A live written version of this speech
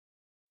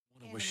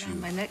wish you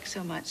my neck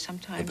so much,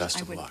 sometimes the best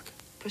I of would luck.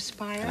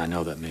 perspire. And I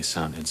know that may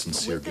sound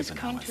insincere With this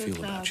given how I feel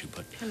contour about you,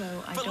 cloud but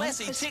pillow, I But don't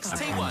Leslie, chicks perspire.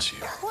 tell I promise you.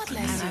 What, And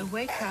Leslie? I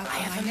wake up I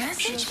have and a my neck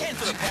message.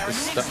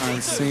 feels The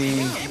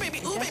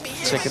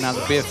Unscene, checking out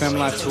the BFM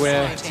Live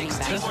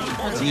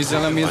tour, New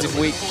Zealand Music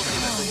Week,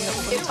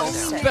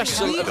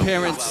 special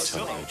appearance. There's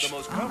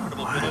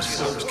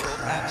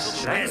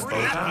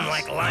nothing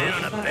like lying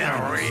on a bed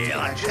of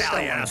real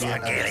Italian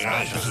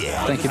spaghetti.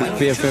 Thank you to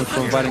BFM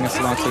for inviting us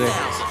along today.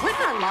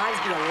 Wouldn't our lives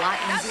be a lot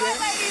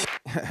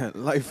easier?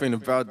 Life ain't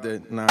about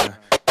that, nah.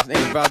 It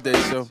ain't about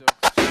that, yo.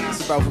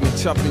 It's about when you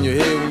chopping your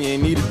head when you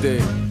ain't needed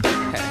there.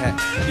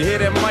 You hear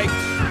that, Mike?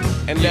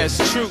 And that's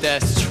true.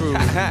 That's true.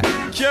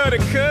 Cure the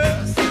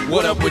cuz.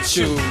 What up with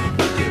you?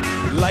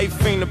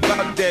 Life ain't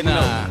about that,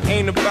 Nah. no.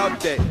 Ain't about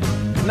that.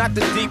 Not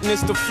the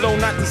deepness, the flow,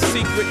 not the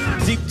secret.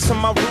 Deep to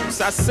my roots,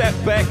 I sat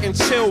back and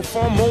chilled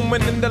for a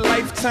moment in the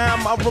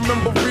lifetime. I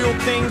remember real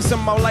things in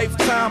my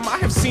lifetime. I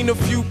have seen a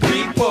few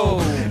people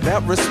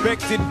that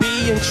respected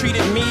me and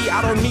treated me.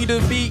 I don't need to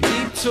be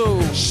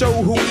equal. Show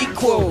who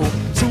equal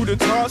to the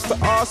task to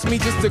ask me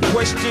just a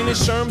question in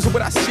terms of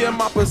what I share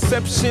my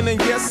perception.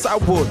 And yes, I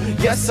would.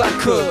 Yes, I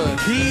could.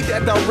 Heed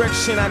that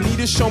direction. I need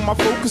to show my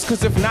focus,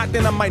 cause if not,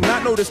 then I might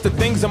not notice the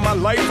things in my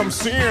life I'm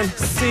seeing.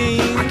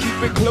 I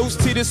keep it close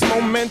to this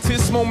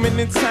momentous moment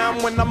in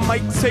time when I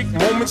might take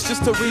moments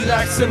just to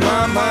relax in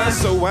my mind.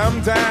 So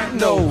I'm dying,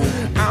 no,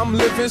 I'm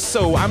living,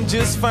 so I'm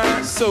just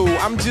fine. So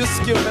I'm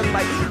just giving,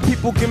 like,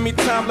 people give me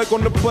time, like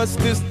on the bus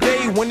this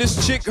day when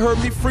this chick heard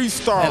me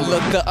freestyle. And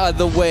look the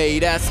other way,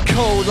 that's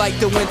cold like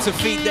the winter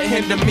feet that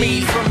hinder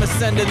me from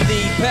ascending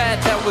the path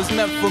that was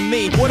meant for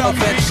me.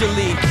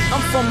 Eventually,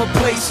 I'm from a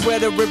place where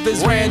the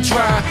rivers ran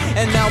dry,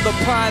 and now the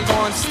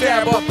pylons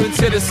stab up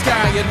into the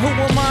sky. And who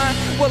am I?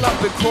 Well,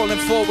 I've been crawling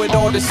forward,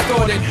 all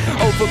distorted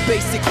over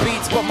basic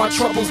beats, but my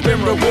trouble's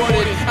been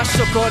rewarded. I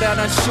shook all that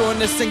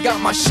unsureness and got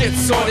my shit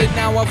sorted.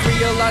 Now I've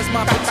realized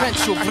my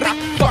potential,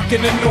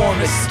 fucking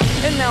enormous.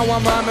 And now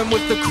I'm rhyming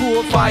with the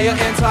cool fire,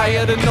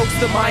 entire the notes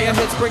the Maya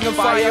hits, bringing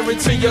fire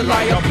into your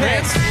liar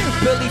pants.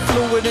 Billy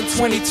Fluid and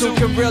 22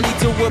 can really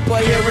do it,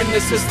 but hearing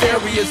this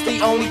hysteria is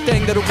the only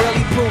thing that'll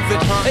really prove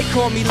it. They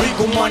call me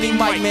Legal Money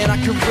Mike, man, I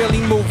can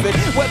really move it.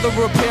 Whether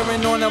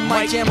appearing on a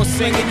mic jam or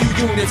singing new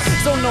units.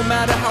 So no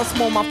matter how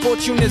small my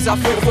fortune is, I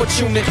feel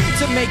fortunate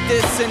to make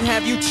this and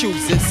have you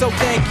choose it. So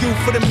thank you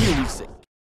for the music.